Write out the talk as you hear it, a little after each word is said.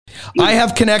I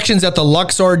have connections at the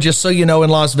Luxor, just so you know, in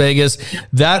Las Vegas.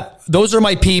 Those are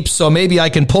my peeps, so maybe I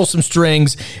can pull some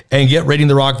strings and get Raiding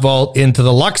the Rock Vault into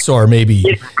the Luxor,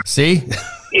 maybe. See?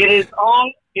 It's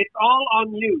all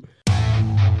on you.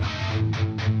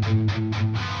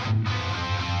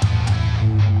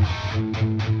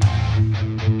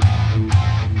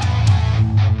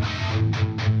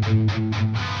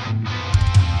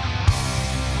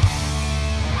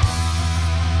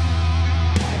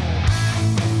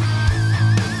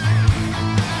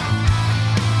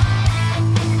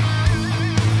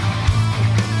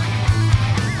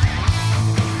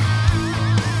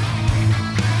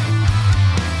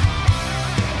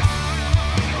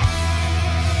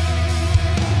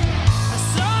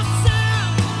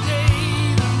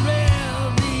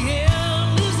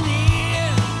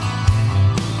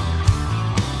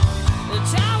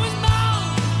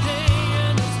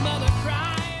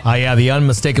 Yeah, the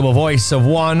unmistakable voice of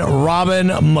one Robin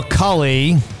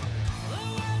McCauley.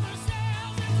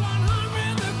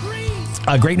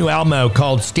 A great new album out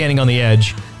called Standing on the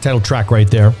Edge. Title track right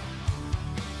there.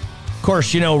 Of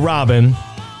course, you know Robin.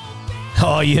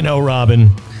 Oh, you know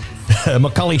Robin.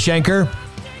 Macaulay Schenker.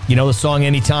 You know the song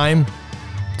Anytime?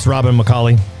 It's Robin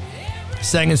McCauley.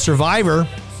 Sang in Survivor,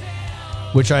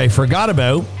 which I forgot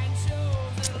about.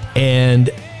 And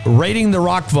Raiding the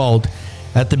Rock Vault.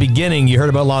 At the beginning, you heard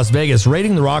about Las Vegas.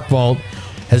 Raiding the Rock Vault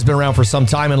has been around for some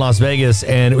time in Las Vegas,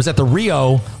 and it was at the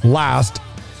Rio last,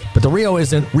 but the Rio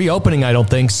isn't reopening, I don't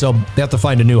think, so they have to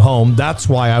find a new home. That's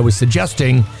why I was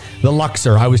suggesting the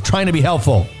Luxor. I was trying to be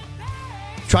helpful,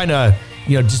 trying to,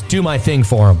 just do my thing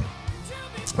for them.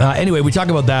 Anyway, we talk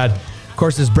about that. Of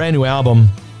course, this brand new album,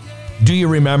 Do You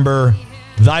Remember?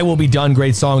 Thy Will Be Done,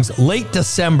 great songs. Late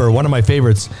December, one of my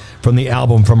favorites from the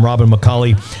album from Robin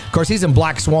McCauley. Of course, he's in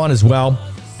Black Swan as well.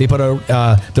 They put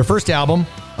their first album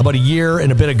about a year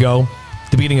and a bit ago,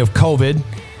 the beginning of COVID.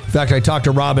 In fact, I talked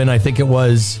to Robin, I think it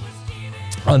was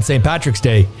on St. Patrick's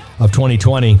Day of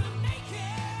 2020.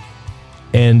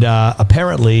 And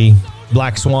apparently,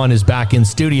 Black Swan is back in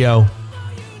studio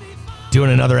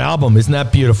doing another album. Isn't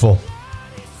that beautiful?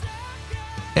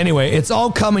 Anyway, it's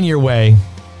all coming your way.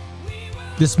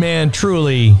 This man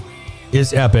truly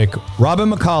is epic. Robin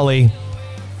McCauley.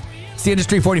 It's the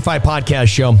Industry 45 podcast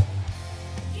show.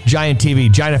 Giant TV,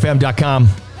 giantfm.com.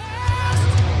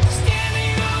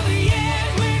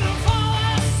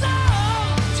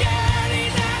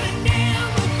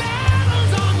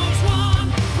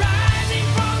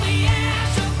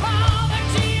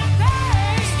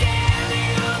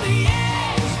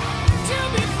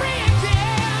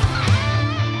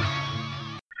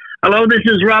 Hello, this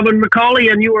is Robin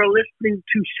McCauley, and you are listening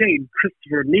to Shane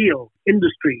Christopher Neal,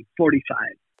 Industry 45.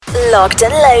 Locked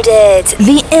and loaded.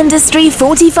 The Industry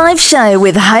 45 show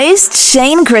with host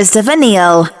Shane Christopher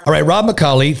Neal. All right, Rob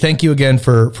McCauley, thank you again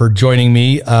for joining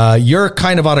me. You're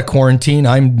kind of out of quarantine.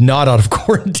 I'm not out of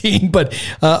quarantine, but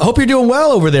hope you're doing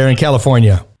well over there in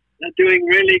California. I'm doing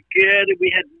really good.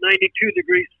 We had 92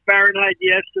 degrees Fahrenheit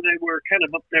yesterday. We're kind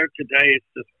of up there today. It's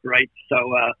just great. So,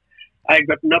 I've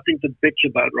got nothing to bitch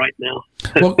about right now.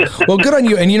 well, good on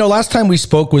you. And, last time we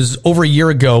spoke was over a year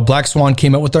ago. Black Swan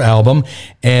came out with their album.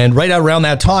 And right around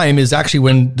that time is actually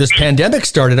when this pandemic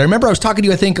started. I remember I was talking to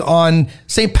you, I think, on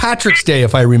St. Patrick's Day,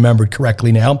 if I remembered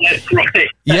correctly now. That's right.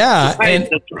 Yeah.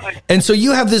 That's right. And so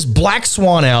you have this Black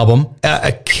Swan album,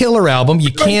 a killer album.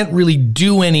 You can't really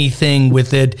do anything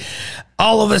with it.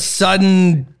 All of a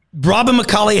sudden, Robin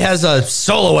McCauley has a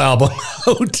solo album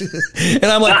out. And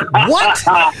I'm like, what?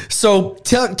 So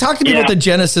talk to me about the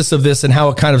genesis of this and how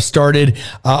it kind of started.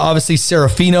 Obviously,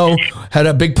 Serafino had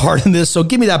a big part in this. So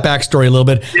give me that backstory a little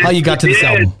bit, how you got to this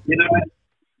album.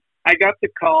 I got the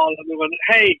call and they went,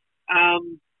 hey, I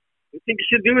think you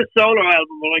should do a solo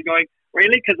album. And I'm going,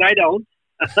 really? Because I don't.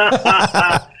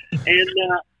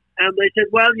 And they said,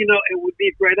 well, it would be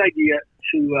a great idea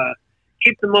to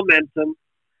keep the momentum.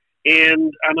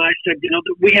 And I said,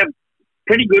 we have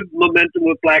pretty good momentum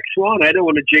with Black Swan. I don't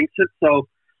want to jinx it, so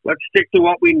let's stick to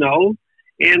what we know.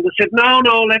 And they said, no,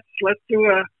 let's do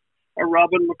a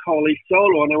Robin McCauley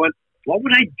solo. And I went, what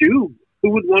would I do?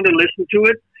 Who would want to listen to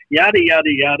it? Yada, yada,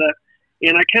 yada.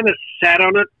 And I kind of sat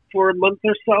on it for a month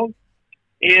or so.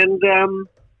 And,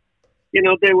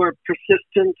 they were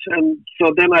persistent. And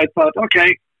so then I thought,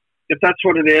 okay, if that's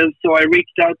what it is. So I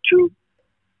reached out to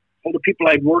all the people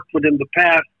I'd worked with in the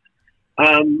past.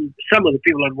 Some of the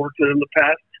people I'd worked with in the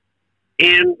past,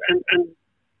 and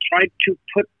tried to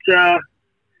put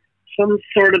some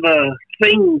sort of a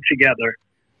thing together.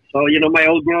 So, my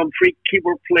old Grand Prix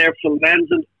keyboard player Phil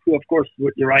Lanzan, who of course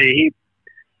with Uriah Heep,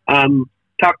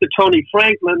 talked to Tony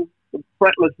Franklin, the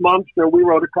Fretless Monster. We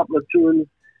wrote a couple of tunes,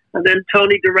 And then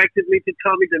Tony directed me to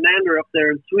Tommy Denander up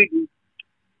there in Sweden.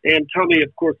 And Tommy,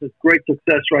 of course, has great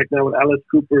success right now with Alice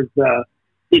Cooper's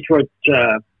Detroit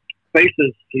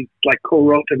Faces. He like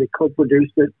co-wrote and he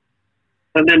co-produced it.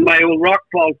 And then my old rock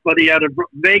falls buddy out of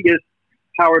Vegas,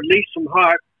 Howard Leese from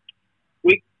Heart,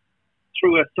 we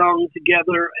threw a song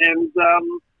together. And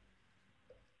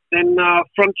then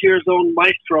Frontier's own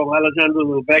maestro, Alessandro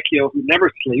Del Vecchio, who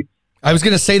never sleeps. I was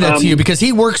going to say that to you because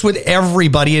he works with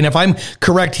everybody. And if I'm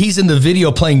correct, he's in the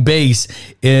video playing bass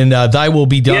in Thy Will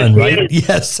Be Done, right?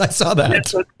 Yes, I saw that.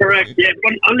 Yes, that's correct. Yeah,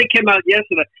 it only came out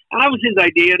yesterday. And that was his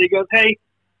idea. And he goes, hey,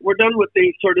 we're done with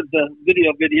the sort of the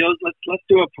videos. Let's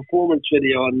do a performance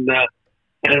video and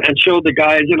show the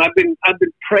guys. And I've been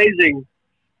praising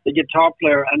the guitar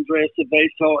player, Andrea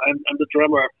Cerveso, and the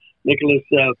drummer, Nicholas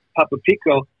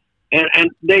Papapico.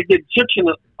 And they did such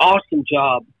an awesome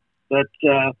job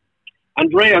that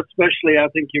Andrea especially, I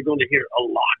think you're going to hear a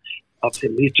lot of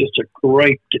him. He's just a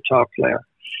great guitar player.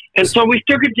 And so we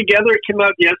took it together. It came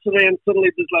out yesterday, and suddenly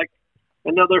there's like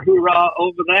another hoorah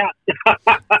over that.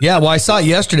 Yeah, well, I saw it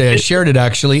yesterday. I shared it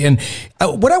actually, and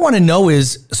what I want to know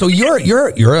is, so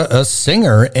you're a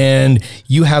singer, and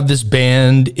you have this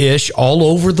band-ish all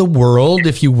over the world,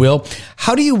 if you will.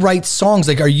 How do you write songs?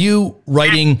 Like, are you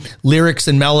writing lyrics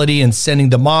and melody and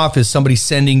sending them off? Is somebody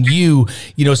sending you,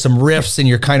 some riffs, and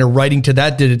you're kind of writing to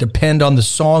that? Did it depend on the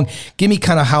song? Give me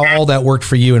kind of how all that worked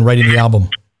for you in writing the album.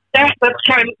 That's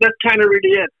kind of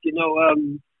really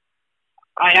it.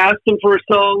 I asked them for a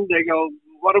song. They go,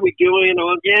 what are we doing?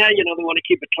 Oh, yeah, they want to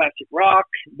keep it classic rock,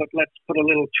 but let's put a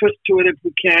little twist to it if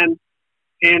we can.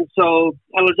 And so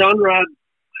Alessandra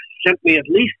sent me at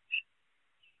least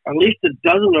a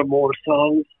dozen or more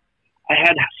songs. I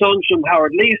had songs from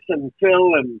Howard Leese and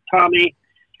Phil and Tommy,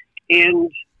 and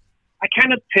I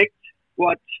kind of picked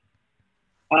what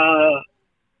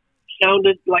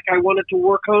sounded like I wanted to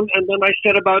work on, and then I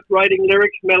set about writing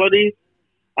lyrics, melodies,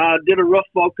 did a rough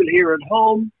vocal here at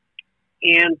home,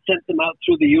 and sent them out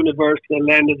through the universe. They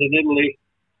landed in Italy,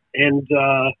 and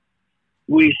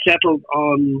we settled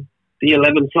on the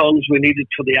 11 songs we needed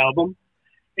for the album.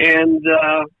 And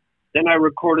then I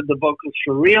recorded the vocals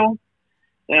for real,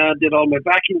 did all my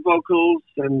backing vocals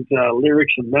and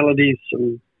lyrics and melodies,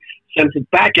 and sent it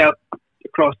back out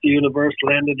across the universe,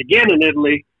 landed again in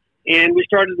Italy, and we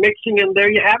started mixing, and there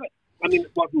you have it. I mean,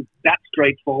 it wasn't that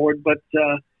straightforward, but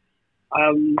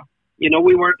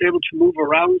we weren't able to move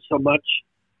around so much.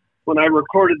 When I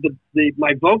recorded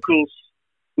my vocals,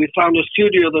 we found a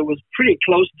studio that was pretty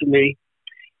close to me,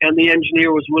 and the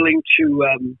engineer was willing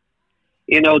to,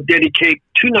 dedicate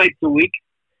 2 nights a week,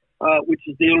 which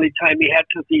is the only time he had,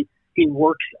 because he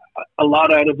works a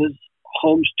lot out of his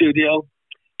home studio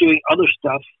doing other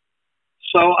stuff.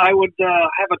 So I would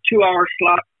have a 2-hour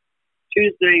slot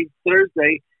Tuesday,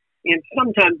 Thursday, and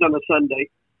sometimes on a Sunday.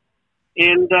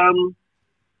 And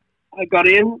I got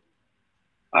in.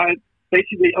 I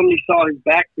basically only saw his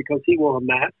back because he wore a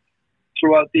mask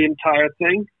throughout the entire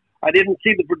thing. I didn't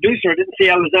see the producer. I didn't see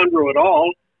Alessandro at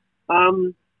all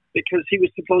because he was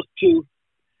supposed to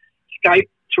Skype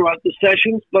throughout the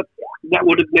sessions, but that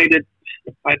would have made it,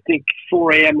 I think,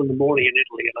 4 a.m. in the morning in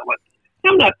Italy. And I went,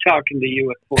 I'm not talking to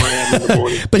you at 4 a.m. in the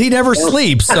morning. But he never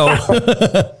sleeps, so...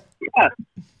 Yeah.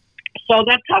 So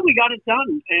that's how we got it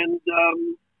done. And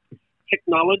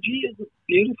technology is a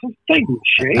beautiful thing,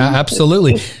 Shane.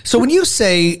 Absolutely. So when you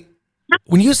say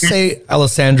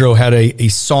Alessandro had a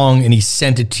song and he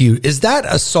sent it to you, is that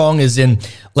a song as in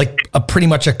like pretty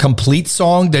much a complete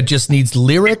song that just needs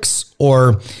lyrics?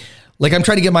 Or like, I'm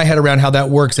trying to get my head around how that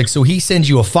works. Like, so he sends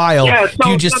you a file. Yeah, so, do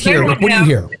you just hear, like, what do you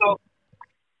hear?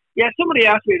 Yeah, somebody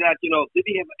asked me that, did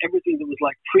he have everything that was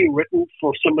like pre-written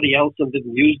for somebody else and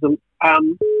didn't use them?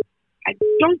 I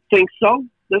don't think so.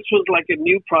 This was like a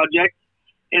new project.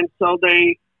 And so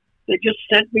they just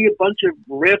sent me a bunch of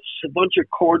riffs, a bunch of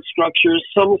chord structures.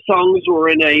 Some songs were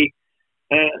in a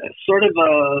sort of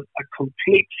a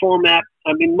complete format.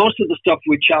 I mean, most of the stuff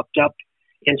we chopped up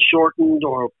and shortened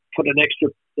or put an extra,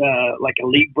 like a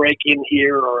lead break in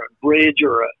here or a bridge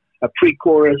or a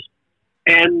pre-chorus.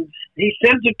 And he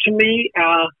sent it to me.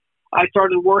 I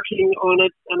started working on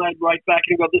it, and I'd write back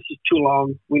and go, "This is too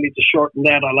long. We need to shorten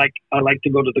that. I like to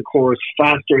go to the chorus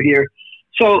faster here."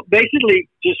 So basically,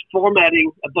 just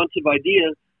formatting a bunch of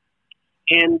ideas.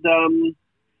 And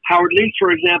Howard Leese,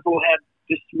 for example, had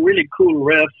this really cool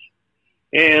riff,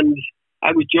 and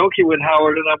I was joking with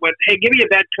Howard, and I went, "Hey, give me a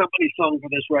Bad Company song for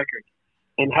this record."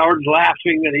 And Howard's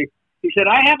laughing, and he said,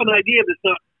 "I have an idea that's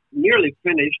not nearly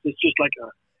finished. It's just like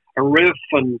a riff,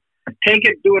 and take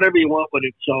it, do whatever you want with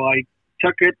it." So I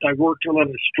took it, I worked on it,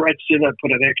 I stretched it, I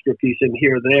put an extra piece in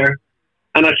here or there.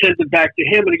 And I sent it back to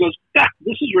him, and he goes,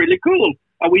 this is really cool.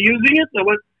 Are we using it? And I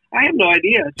went, I have no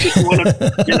idea. It's just one of,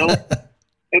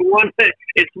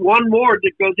 it's one more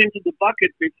that goes into the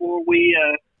bucket before we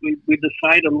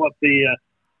decide on what the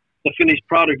finished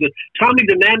product is. Tommy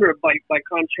Denander, by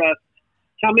contrast,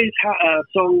 Tommy's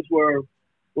songs were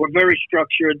very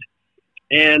structured,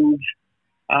 and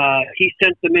he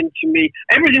sent them in to me.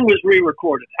 Everything was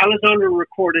re-recorded. Alessandro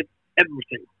recorded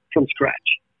everything from scratch.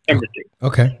 Everything.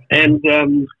 Okay. And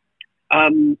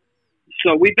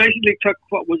so we basically took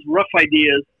what was rough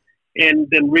ideas and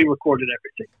then re-recorded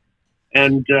everything.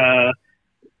 And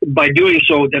by doing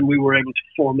so, then we were able to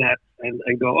format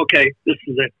and go, okay, this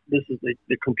is it. This is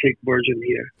the complete version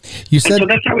here. You said, so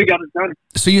that's how we got it done.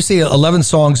 So you say 11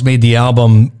 songs made the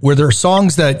album. Were there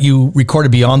songs that you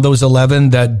recorded beyond those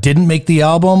 11 that didn't make the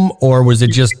album, or was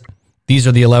it just these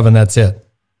are the 11, that's it?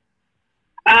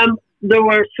 There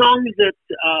were songs that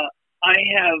I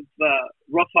have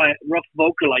rough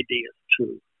vocal ideas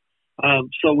to.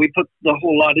 So we put the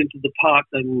whole lot into the pot,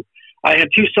 and I had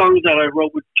 2 songs that I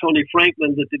wrote with Tony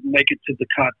Franklin that didn't make it to the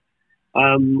cut.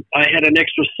 I had an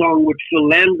extra song with Phil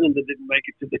Lanzon that didn't make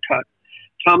it to the cut.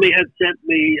 Tommy had sent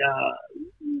me, I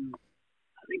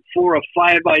think 4 or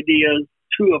 5 ideas,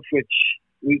 2 of which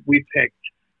we picked,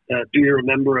 Do You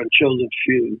Remember and Chosen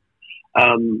Few.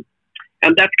 And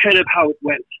that's kind of how it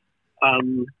went.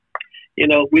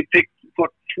 We picked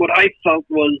what I felt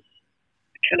was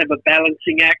kind of a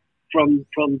balancing act from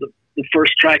the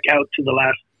first track out to the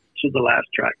last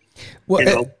track.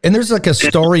 Well, and there's like a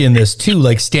story in this too,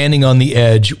 like Standing on the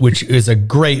Edge, which is a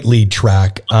great lead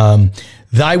track.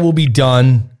 Thy Will Be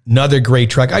Done, another great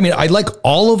track. I mean, I like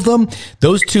all of them.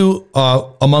 Those 2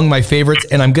 among my favorites.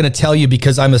 And I'm going to tell you,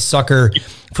 because I'm a sucker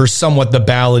for somewhat the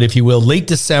ballad, if you will. Late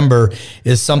December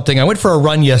is something. I went for a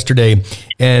run yesterday,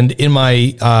 and in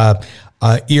my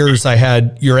ears I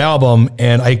had your album,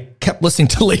 and I kept listening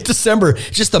to Late December.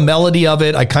 Just the melody of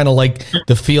it, I kind of like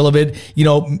the feel of it.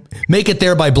 Make It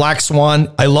There by Black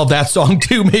Swan, I love that song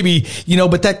too. Maybe,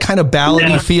 but that kind of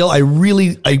ballady feel, I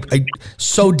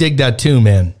so dig that too,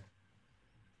 man.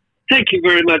 Thank you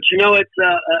very much. It's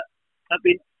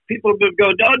people have been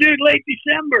going, oh dude, Late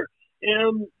December,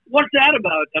 what's that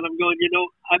about? And I'm going,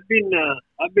 I've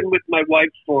been with my wife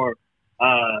for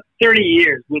 30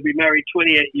 years. We'll be married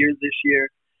 28 years this year.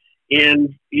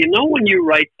 And when you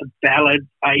write a ballad,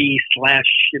 i.e. / a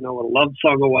love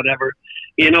song or whatever,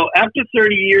 after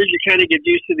 30 years, you kind of get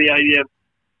used to the idea of,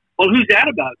 well, who's that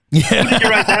about? Yeah, who did you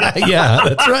write that about? Yeah,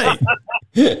 that's right.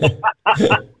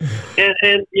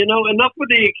 and enough with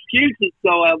the excuses. So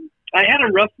I had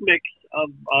a rough mix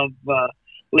of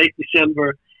Late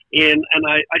December, and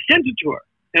I sent it to her,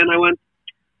 and I went,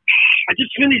 I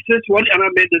just finished this one, and I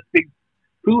made this big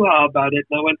hoo-ha about it,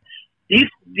 and I went, do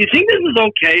you think this is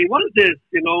okay? What is this?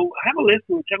 Have a listen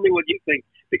and tell me what you think,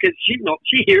 because she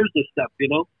hears this stuff,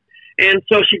 And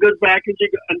so she goes back and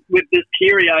with this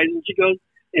teary eyes, and she goes,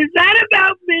 "Is that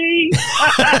about me?"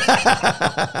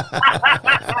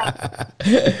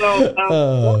 So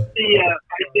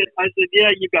I said,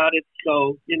 "Yeah, you got it."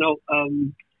 So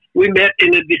we met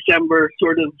in a December,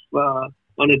 sort of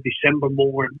on a December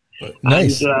morn.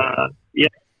 Nice. And, yeah.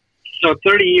 So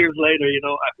 30 years later,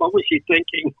 what was she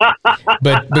thinking?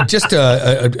 but just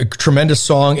a tremendous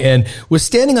song. And was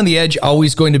Standing on the Edge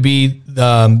always going to be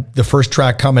the first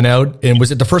track coming out? And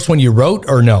was it the first one you wrote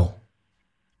or no?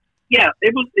 Yeah,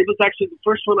 it was actually the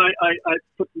first one I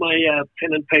put my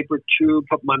pen and paper to,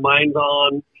 put my mind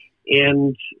on,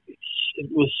 and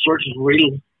it was sort of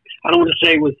real. I don't want to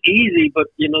say it was easy, but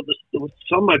there was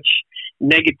so much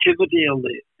negativity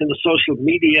in the social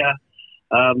media.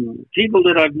 People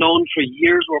that I've known for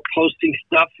years were posting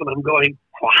stuff, and I'm going,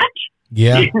 what?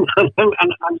 Yeah.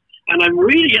 and I'm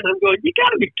reading it, and I'm going, you got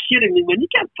to be kidding me, man! You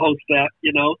can't post that,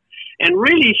 and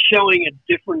really showing a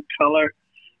different color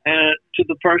to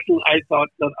the person I thought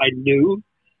that I knew,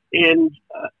 and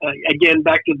again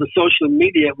back to the social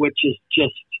media, which is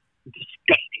just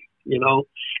disgusting,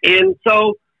 And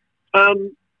so,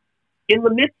 in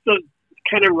the midst of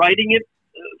kind of writing it,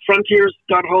 Frontiers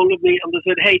got hold of me and they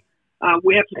said, "Hey,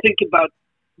 we have to think about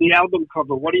the album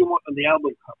cover. What do you want on the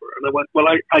album cover?" And I went, "Well,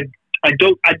 I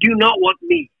do not want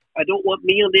me. I don't want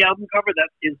me on the album cover. That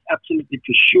is absolutely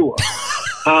for sure."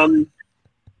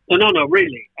 No,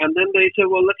 really. And then they said,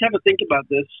 "Well, let's have a think about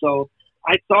this." So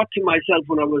I thought to myself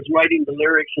when I was writing the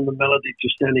lyrics and the melody to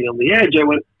Standing on the Edge, I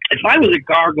went, if I was a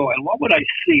gargoyle, what would I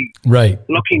see? Right.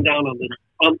 Looking down on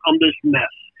this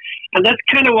mess. And that's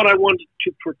kind of what I wanted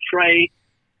to portray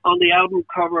on the album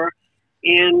cover.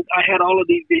 And I had all of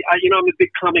these, I'm a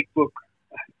big comic book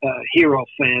hero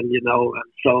fan, and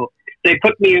so they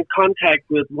put me in contact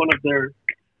with one of their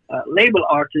label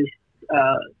artist,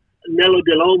 Nello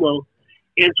Dell'Omo.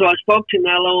 And so I spoke to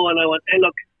Nello and I went, hey,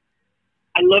 look,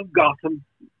 I love Gotham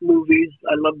movies.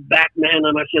 I love Batman.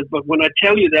 And I said, but when I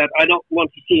tell you that, I don't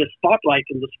want to see a spotlight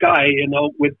in the sky,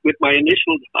 with my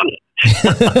initials on it.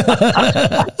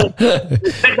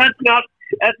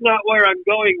 That's not where I'm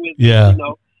going with yeah.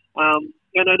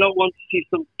 And I don't want to see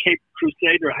some Cape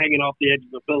Crusader hanging off the edge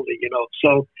of the building,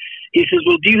 So he says,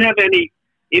 well, do you have any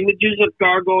images of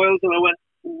gargoyles? And I went,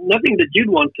 nothing that you'd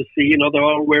want to see. They're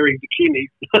all wearing bikinis.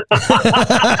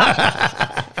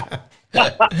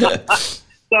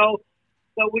 So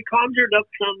we conjured up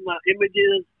some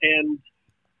images, and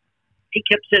he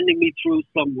kept sending me through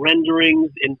some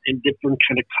renderings in different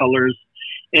kind of colors.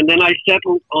 And then I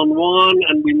settled on one,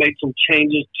 and we made some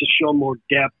changes to show more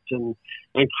depth and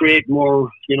create more,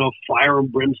 fire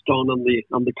and brimstone on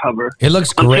the cover. It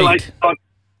looks great.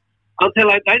 It's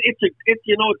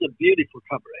a beautiful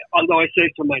cover. Although I say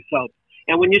so myself.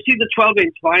 And when you see the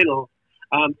 12-inch vinyl,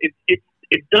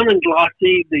 it's done in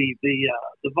glossy.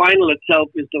 The vinyl itself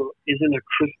is in a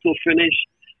crystal finish,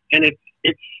 and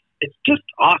it's just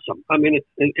awesome. I mean,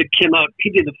 it came out. He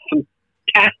did a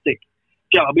fantastic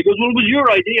job. He goes, well, it was your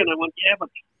idea, and I went, yeah, but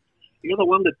you're the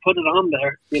one that put it on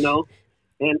there,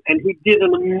 And he did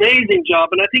an amazing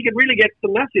job, and I think it really gets the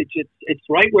message. It's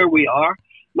right where we are.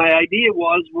 My idea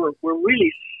was we're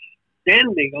really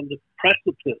standing on the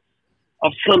precipice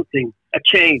of something, a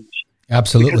change.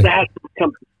 Absolutely. Because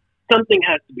something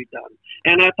has to be done.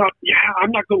 And I thought,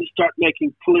 I'm not going to start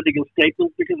making political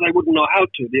statements because I wouldn't know how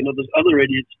to. There's other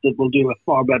idiots that will do a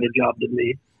far better job than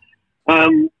me.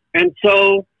 And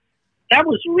so that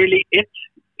was really it,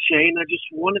 Shane. I just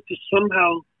wanted to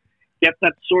somehow get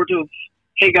that sort of,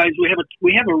 hey guys,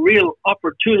 we have a real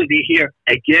opportunity here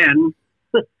again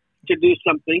to do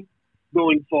something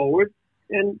going forward,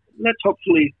 and let's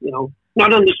hopefully,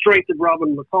 not on the strength of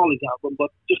Robin McCauley's album, but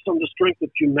just on the strength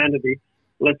of humanity,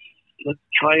 let's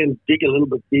try and dig a little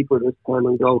bit deeper this time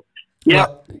and go, we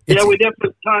definitely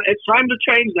it's time to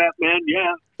change that, man.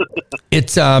 Yeah.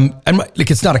 It's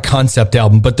it's not a concept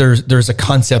album, but there's a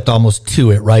concept almost to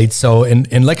it, right? So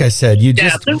and like I said,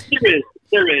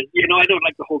 there is. I don't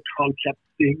like the whole concept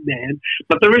thing, man.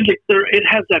 But it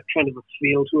has that kind of a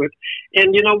feel to it.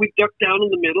 And, we ducked down in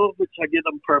the middle, which I did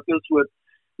on purpose with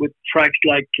tracks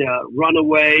like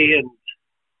Runaway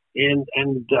and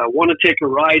Want to Take a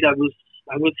Ride. I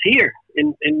was here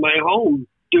in my home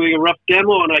doing a rough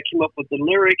demo, and I came up with the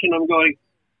lyric, and I'm going,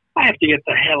 I have to get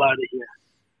the hell out of here.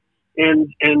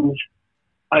 And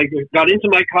I got into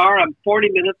my car. I'm 40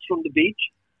 minutes from the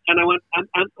beach. And I went, I'm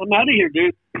out of here,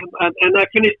 dude. And I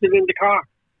finished it in the car.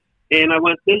 And I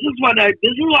went, this is what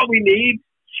we need.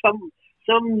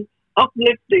 Some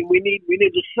uplifting. We need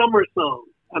a summer song.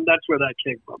 And that's where that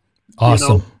came from.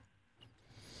 Awesome.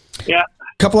 Yeah.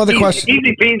 Couple other questions.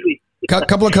 Easy peasy.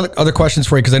 Couple of other questions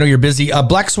for you, because I know you're busy.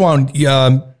 Black Swan,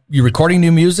 you recording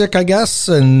new music, I guess,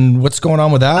 and what's going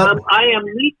on with that? I am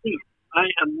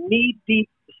knee deep,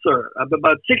 sir. I'm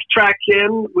about 6 tracks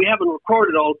in. We haven't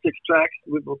recorded all 6 tracks.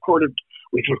 We've recorded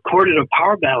a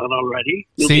power ballad already.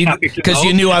 You'll See, because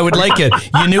you knew I would like it.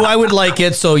 You knew I would like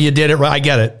it, so you did it right. I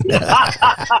get it.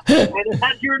 And it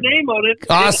has your name on it.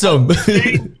 Awesome.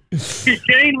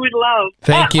 Shane with love.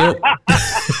 Thank you.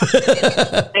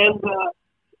 And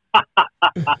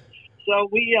so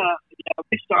we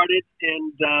started,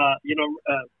 and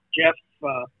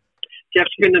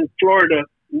Jeff's been in Florida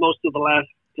most of the last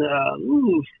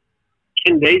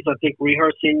 10 days, I think,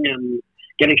 rehearsing and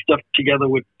getting stuff together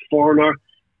with Foreigner,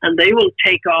 and they will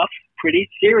take off pretty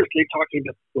seriously, talking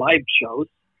to live shows.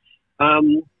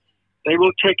 They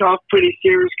will take off pretty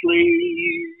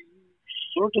seriously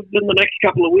sort of in the next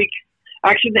couple of weeks.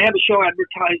 Actually, they have a show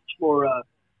advertised for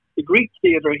the Greek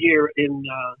Theater here in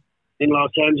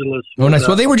Los Angeles. Oh, nice.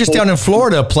 Well, they were just down in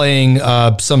Florida playing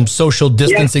some social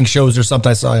distancing shows or something.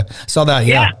 I saw that,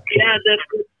 yeah.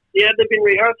 Yeah, they've been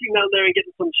rehearsing down there and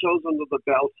getting some shows under the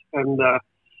belt, and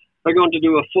they're going to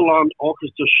do a full-on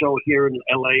orchestra show here in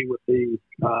LA with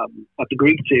at the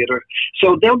Greek Theater.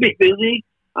 So they'll be busy.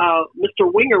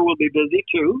 Mr. Winger will be busy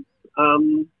too,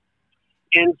 and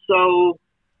so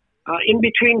in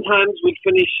between times we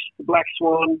finish the Black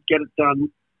Swan, get it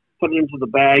done, put it into the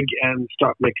bag, and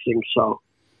start mixing. So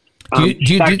back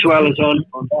to Alessandro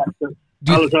on that.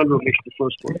 Alessandro mixed the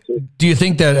first one too. Do you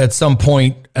think that at some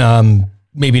point,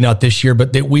 maybe not this year,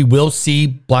 but that we will see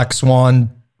Black Swan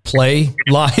play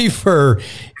live, or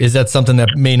is that something that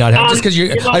may not happen? Just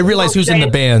because I realize who's in the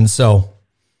band, so.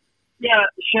 Yeah,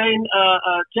 Shane,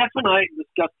 Jeff and I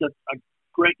discussed it at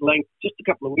great length just a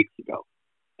couple of weeks ago.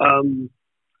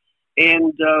 And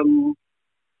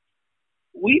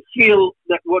we feel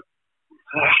that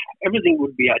everything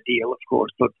would be ideal, of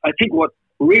course. But I think what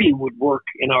really would work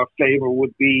in our favor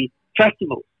would be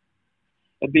festivals.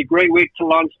 It'd be a great way to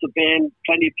launch the band,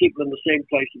 plenty of people in the same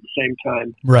place at the same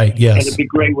time. Right, yes. And it'd be a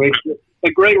great way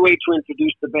to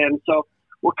introduce the band. So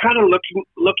we're kind of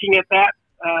looking at that.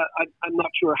 I'm not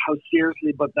sure how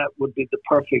seriously, but that would be the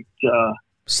perfect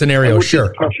scenario.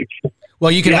 Sure. Perfect.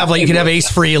 Well, you could have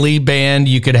Ace Frehley band.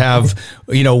 You could have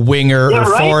Winger or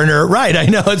Foreigner. Right. I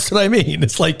know. That's what I mean.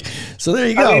 It's like, so there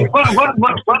you go. I mean,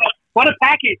 what a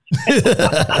package.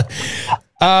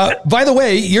 By the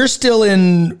way, you're still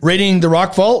in Raiding the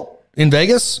Rock Vault in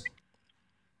Vegas?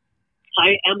 I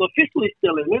am officially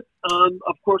still in it.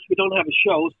 Of course, we don't have a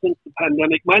show since the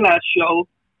pandemic. My last show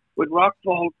with Rock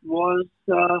Vault was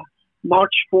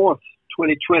March 4th,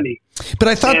 2020. But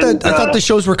I thought the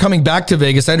shows were coming back to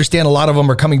Vegas. I understand a lot of them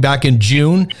are coming back in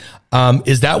June.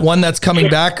 Is that one that's coming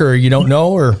back, or you don't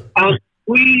know? Or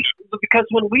because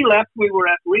when we left, we were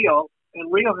at Rio,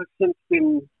 and Rio has since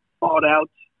been bought out.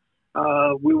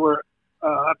 We were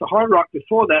at the Hard Rock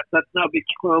before that. That's now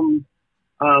become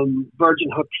Virgin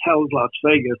Hotels Las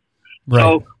Vegas. Right.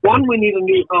 So one, we need a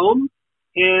new home,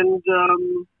 and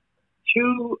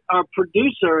two, our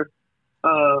producer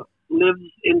lives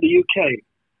in the UK,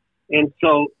 and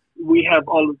so we have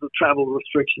all of the travel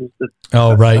restrictions that.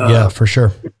 Oh, right, yeah, for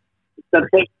sure. That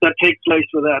take place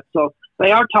with that. So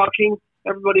they are talking.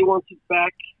 Everybody wants it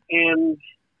back, and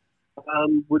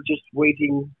we're just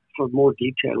waiting for more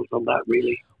details on that,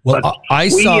 really. Well,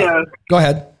 go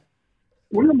ahead.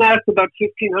 We amassed about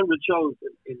 1,500 shows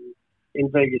in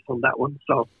Vegas on that one.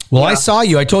 So, well, yeah. I saw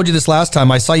you. I told you this last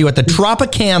time. I saw you at the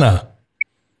Tropicana.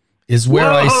 Is where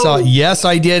I saw. Yes,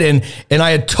 I did, and I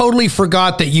had totally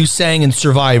forgot that you sang in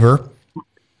Survivor.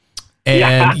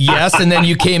 And yes, and then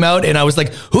you came out, and I was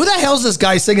like, "Who the hell's this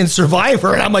guy singing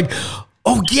Survivor?" And I'm like,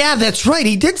 "Oh yeah, that's right.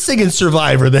 He did sing in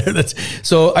Survivor." There,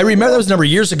 so I remember that was a number of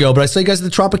years ago. But I saw you guys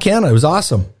at the Tropicana. It was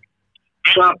awesome.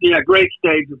 Yeah, great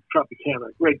stage with Tropicana.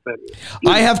 Great venue.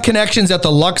 I have connections at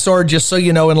the Luxor, just so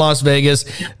you know, in Las Vegas.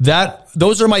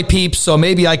 Those are my peeps, so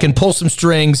maybe I can pull some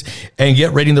strings and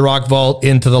get Raiding the Rock Vault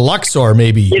into the Luxor,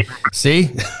 maybe.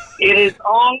 See? It's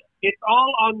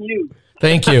all on you.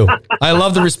 Thank you. I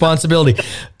love the responsibility.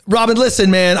 Robin,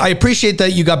 listen, man, I appreciate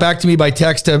that you got back to me by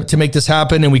text to make this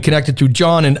happen, and we connected through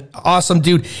John, and awesome,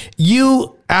 dude.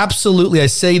 You absolutely, I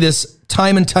say this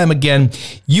time and time again,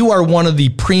 you are one of the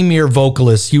premier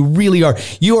vocalists. You really are.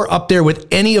 You are up there with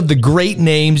any of the great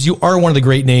names. You are one of the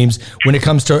great names when it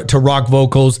comes to rock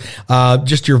vocals.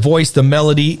 Just your voice, the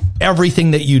melody,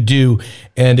 everything that you do.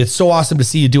 And it's so awesome to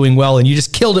see you doing well. And you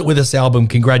just killed it with this album.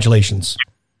 Congratulations.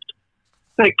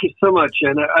 Thank you so much.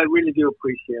 And I really do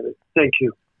appreciate it. Thank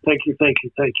you. Thank you. Thank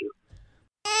you. Thank you.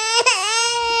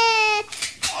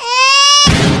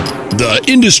 The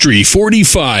Industry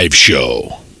 45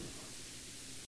 Show.